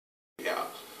Yeah,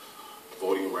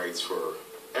 voting rights for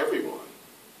everyone,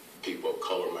 people of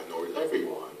color, minorities,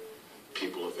 everyone,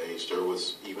 people of age. There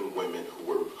was even women who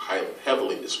were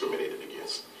heavily discriminated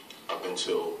against up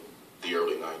until the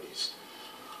early 90s.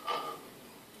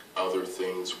 Other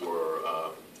things were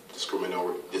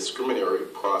discriminatory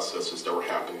processes that were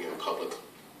happening in public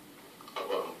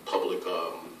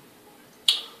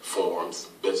forums,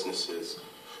 businesses.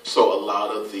 So a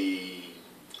lot of the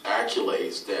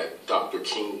accolades that Dr.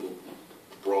 King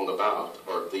brung about,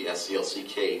 or the SCLC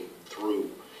came through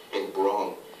and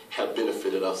brung, have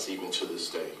benefited us even to this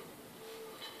day.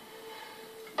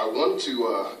 I wanted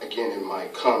to, again in my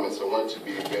comments, I wanted to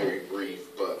be very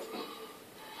brief, but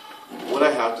what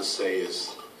I have to say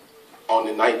is, on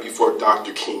the night before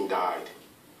Dr. King died,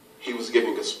 he was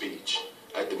giving a speech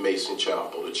at the Mason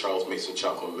Chapel, the Charles Mason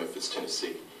Chapel in Memphis,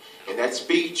 Tennessee. And that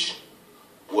speech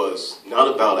was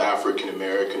not about African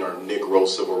American or Negro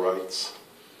civil rights.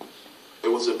 It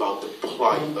was about the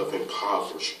plight of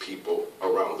impoverished people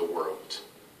around the world.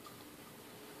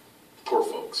 Poor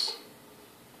folks.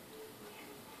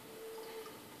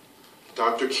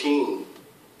 Dr. King,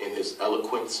 in his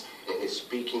eloquence and his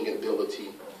speaking ability,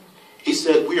 he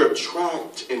said, we are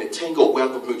trapped in a tangled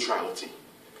web of neutrality,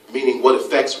 meaning what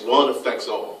affects one affects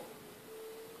all.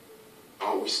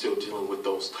 Aren't we still dealing with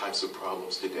those types of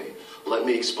problems today? Let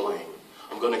me explain.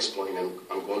 I'm going to explain, and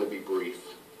I'm going to be brief.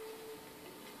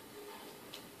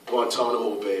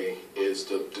 Guantanamo Bay is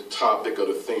the topic or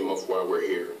the theme of why we're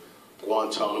here.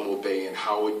 Guantanamo Bay and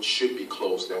how it should be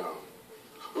closed down.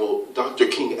 Well, Dr.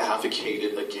 King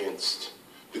advocated against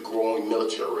the growing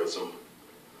militarism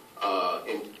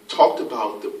and talked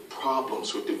about the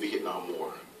problems with the Vietnam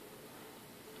War.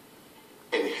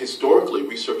 And historically,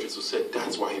 researchers have said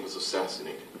that's why he was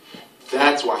assassinated.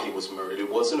 That's why he was murdered.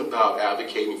 It wasn't about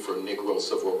advocating for Negro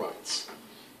civil rights.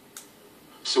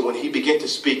 So when he began to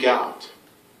speak out,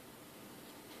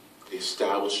 the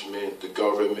establishment, the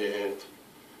government,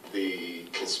 the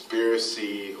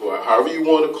conspiracy, however you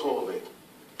want to call it,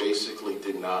 basically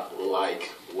did not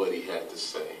like what he had to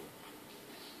say.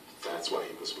 That's why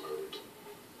he was murdered.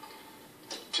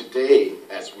 Today,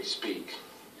 as we speak,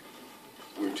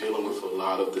 we're dealing with a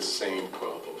lot of the same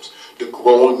problems. The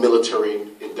growing military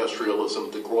industrialism,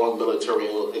 the growing military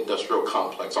industrial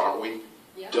complex, aren't we?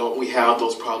 Yep. Don't we have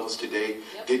those problems today?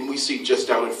 Yep. Didn't we see just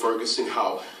down in Ferguson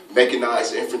how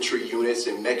mechanized infantry units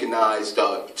and mechanized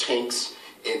tanks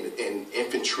and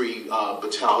infantry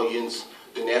battalions,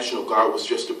 the National Guard was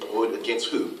just deployed against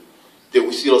who? Did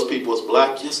we see those people as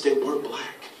black? Yes, they were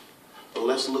black. But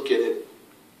let's look at it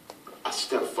a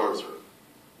step further.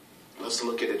 Let's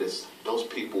look at it as those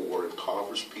people were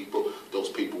impoverished people, those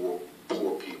people were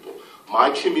poor people. My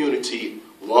community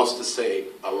wants to say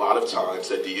a lot of times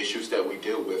that the issues that we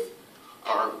deal with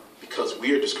are because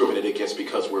we are discriminated against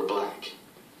because we're black.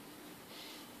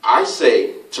 I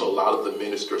say to a lot of the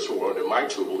ministers who are under my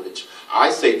tutelage,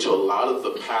 I say to a lot of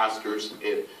the pastors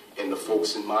and the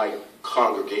folks in my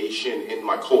congregation, in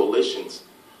my coalitions,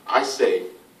 I say,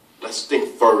 let's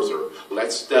think further.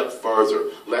 Let's step further.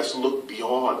 Let's look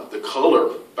beyond the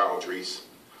color boundaries.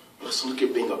 Let's look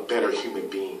at being a better human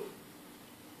being.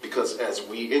 Because as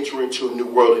we enter into a new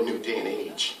world, a new day and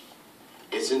age,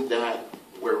 isn't that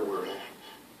where we're at?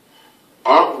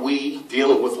 Aren't we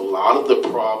dealing with a lot of the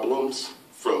problems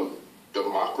from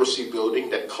democracy building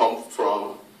that come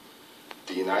from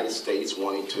the United States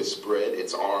wanting to spread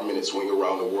its arm and its wing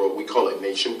around the world? We call it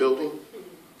nation building,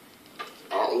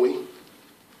 aren't we?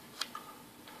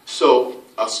 So,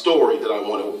 a story that I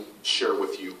want to share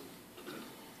with you.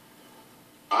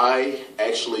 I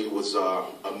actually was a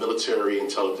military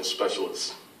intelligence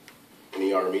specialist in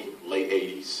the Army, late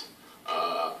 80s.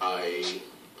 I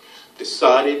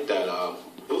decided that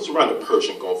it was around the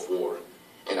Persian Gulf War,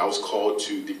 and I was called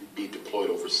to be deployed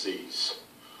overseas.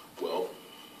 Well,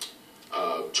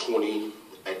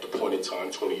 at the point in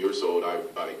time, 20 years old, I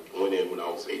went in when I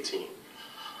was 18.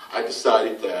 I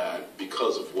decided that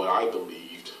because of what I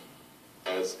believed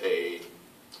as a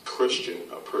Christian,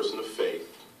 a person of faith,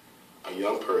 a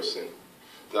young person,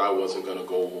 that I wasn't going to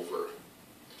go over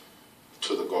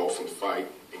to the Gulf and fight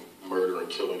and murder and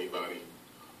kill anybody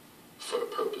for the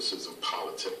purposes of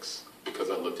politics,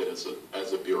 because I looked at it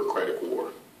as a bureaucratic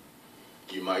war.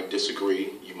 You might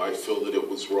disagree, you might feel that it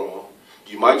was wrong,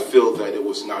 you might feel that it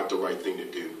was not the right thing to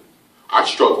do. I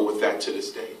struggle with that to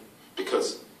this day,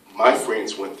 because my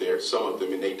friends went there, some of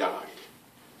them, and they died.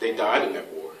 They died in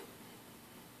that war.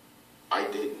 I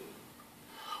didn't.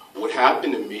 What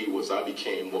happened to me was I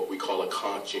became what we call a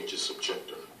conscientious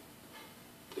objector.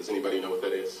 Does anybody know what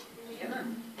that is? Yeah.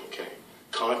 Okay.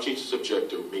 Conscientious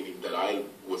objector, meaning that I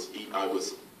was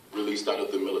released out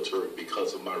of the military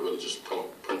because of my religious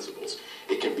principles.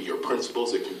 It can be your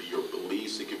principles, it can be your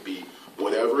beliefs, it can be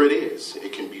whatever it is.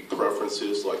 It can be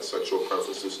preferences like sexual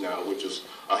preferences now, which is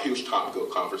a huge topic of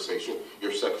conversation,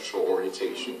 your sexual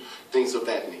orientation, things of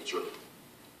that nature.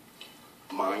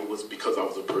 Mine was because I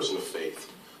was a person of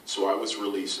faith. So I was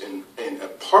released, and a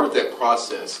part of that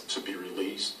process to be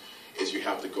released is you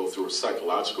have to go through a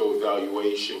psychological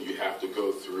evaluation, you have to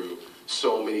go through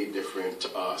so many different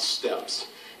steps.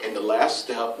 And the last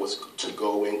step was to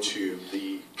go into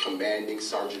the commanding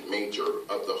sergeant major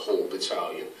of the whole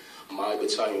battalion. My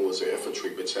battalion was an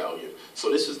infantry battalion.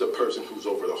 So this is the person who's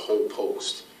over the whole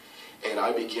post. And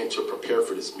I began to prepare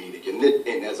for this meeting.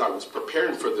 And as I was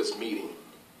preparing for this meeting,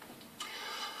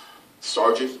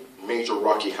 Sergeant Major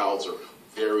Rocky Hauser,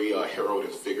 very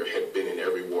heralded figure, had been in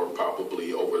every war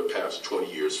probably over the past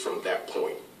 20 years from that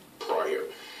point prior.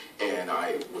 And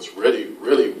I was really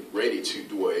ready to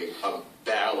do a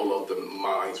battle of the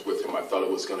minds with him. I thought it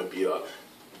was going to be a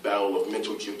battle of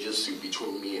mental jiu-jitsu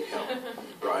between me and him,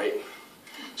 right?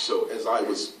 So as I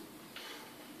was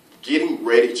getting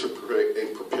ready to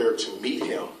prepare to meet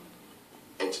him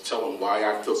and to tell him why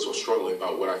I feel so strongly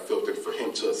about what I felt, and for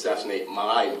him to assassinate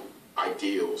my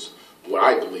ideals, what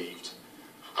I believed,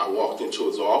 I walked into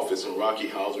his office and Rocky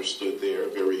Hauser stood there,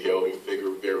 very heralding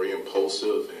figure, very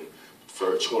impulsive, and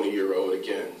for a 20-year-old,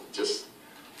 again, just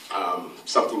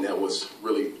something that was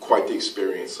really quite the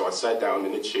experience. So I sat down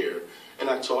in a chair and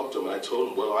I talked to him, and I told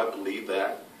him, well, I believe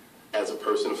that as a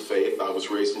person of faith. I was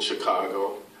raised in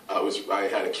Chicago. I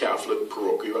had a Catholic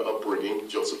parochial upbringing.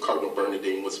 Joseph Cardinal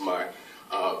Bernardine was my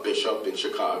bishop in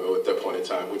Chicago at that point in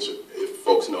time, which, if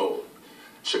folks know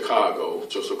Chicago,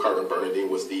 Joseph Cardinal Bernardine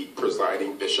was the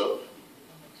presiding bishop.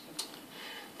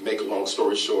 Make a long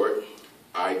story short,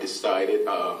 I decided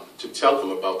to tell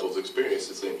him about those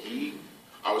experiences, and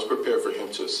I was prepared for him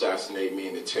to assassinate me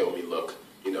and to tell me, look,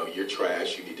 you know, you're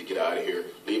trash, you need to get out of here,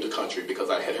 leave the country, because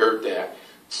I had heard that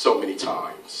so many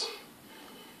times.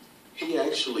 He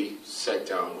actually sat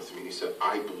down with me and he said,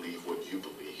 I believe what you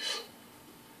believe.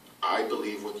 I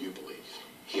believe what you believe.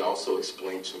 He also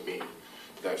explained to me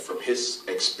that from his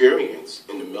experience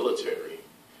in the military,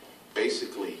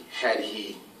 basically, had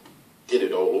he did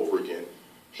it all over again,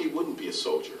 he wouldn't be a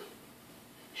soldier.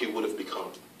 He would have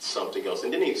become something else.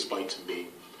 And then he explained to me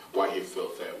why he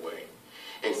felt that way.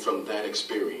 And from that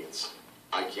experience,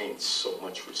 I gained so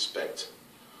much respect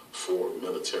for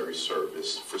military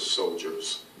service, for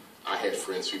soldiers. I had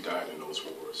friends who died in those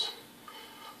wars.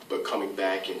 But coming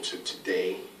back into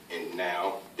today and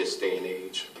now, this day and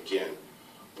age, again,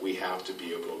 we have to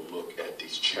be able to look at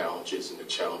these challenges and the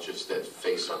challenges that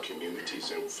face our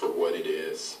communities and for what it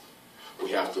is.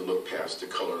 We have to look past the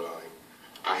color line.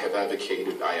 I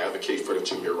advocate for the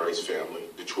Tamir Rice family,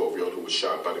 the 12-year-old who was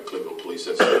shot by the Cleveland police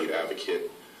as a lead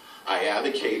advocate. I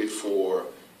advocated for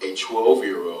a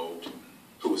 12-year-old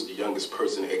who was the youngest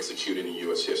person executed in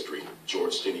U.S. history,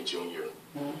 George Stinney Jr.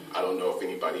 I don't know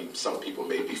if some people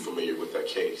may be familiar with that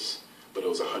case, but it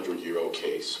was a 100-year-old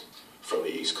case from the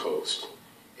East Coast.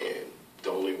 And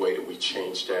the only way that we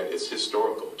change that is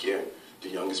historical. Again, the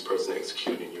youngest person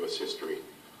executed in U.S. history.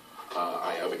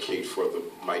 I advocate for the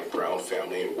Mike Brown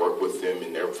family and work with them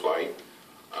in their plight.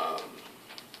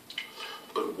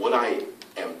 But what I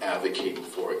am advocating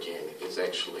for, again, is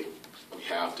actually we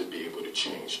have to be able to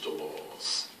change the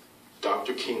laws.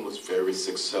 Dr. King was very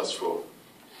successful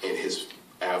in his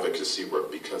advocacy work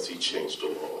because he changed the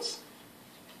laws.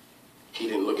 He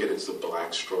didn't look at it as a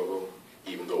black struggle,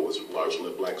 even though it was largely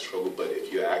a black struggle, but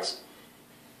if you ask,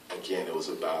 again, it was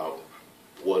about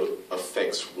what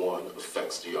affects one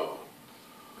affects the all.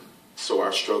 So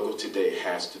our struggle today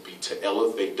has to be to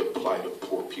elevate the plight of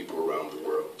poor people around the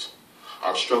world.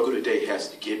 Our struggle today has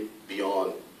to get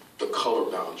beyond the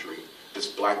color boundary. This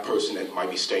black person that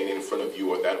might be standing in front of you,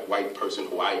 or that white person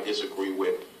who I disagree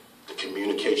with, the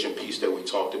communication piece that we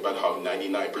talked about, how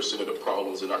 99% of the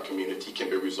problems in our community can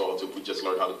be resolved if we just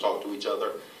learn how to talk to each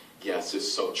other. Yes,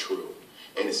 it's so true.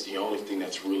 And it's the only thing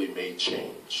that's really made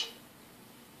change.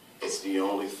 It's the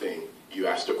only thing. You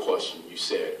asked a question. You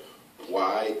said,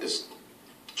 why does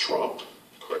Trump,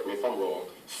 correct me if I'm wrong,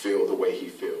 feel the way he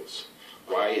feels?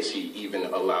 Why is he even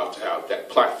allowed to have that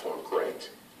platform,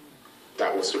 correct?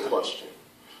 That was the question.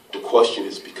 The question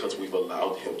is because we've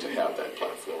allowed him to have that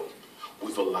platform.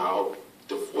 We've allowed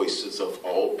the voices of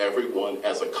everyone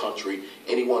as a country.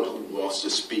 Anyone who wants to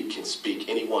speak can speak.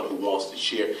 Anyone who wants to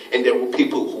share. And there were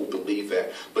people who believe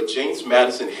that. But James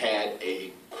Madison had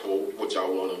a quote, which I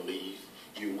want to leave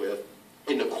you with.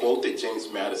 In the quote that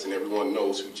James Madison, everyone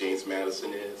knows who James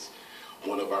Madison is,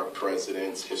 one of our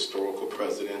presidents, historical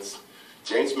presidents.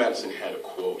 James Madison had a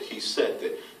quote. He said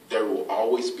that there will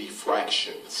always be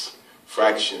fractions,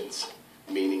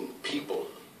 meaning people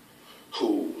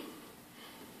who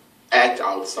act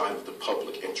outside of the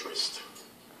public interest.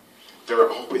 There are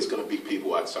always going to be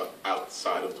people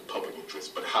outside of the public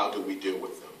interest, but how do we deal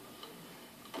with them?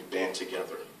 We band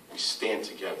together, we stand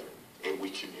together, and we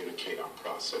communicate our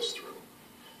process through.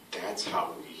 That's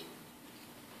how we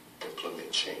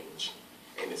implement change,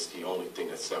 and it's the only thing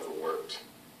that's ever worked.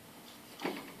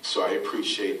 So I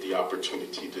appreciate the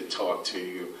opportunity to talk to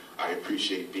you. I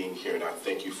appreciate being here, and I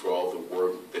thank you for all the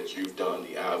work that you've done,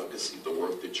 the advocacy, the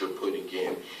work that you're putting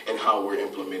in, and how we're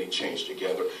implementing change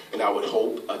together. And I would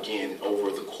hope, again,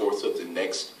 over the course of the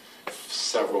next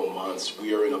several months,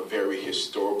 we are in a very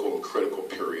historical and critical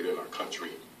period in our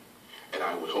country. And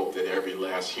I would hope that every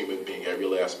last human being, every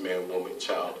last man, woman,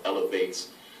 child elevates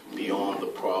beyond the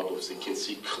problems and can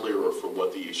see clearer for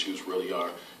what the issues really are.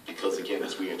 Because again,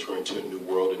 as we enter into a new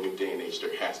world, a new day and age,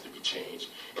 there has to be change.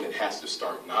 And it has to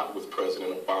start not with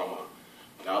President Obama,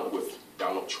 not with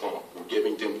Donald Trump. We're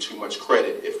giving them too much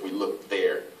credit if we look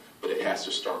there, but it has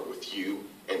to start with you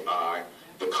and I.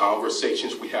 The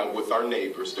conversations we have with our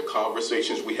neighbors, the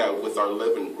conversations we have with our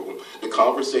living room, the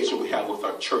conversation we have with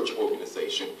our church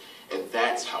organization, and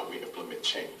that's how we implement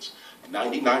change.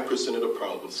 99% of the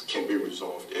problems can be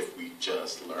resolved if we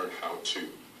just learn how to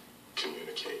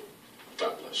communicate.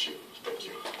 God bless you. Thank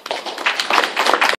you.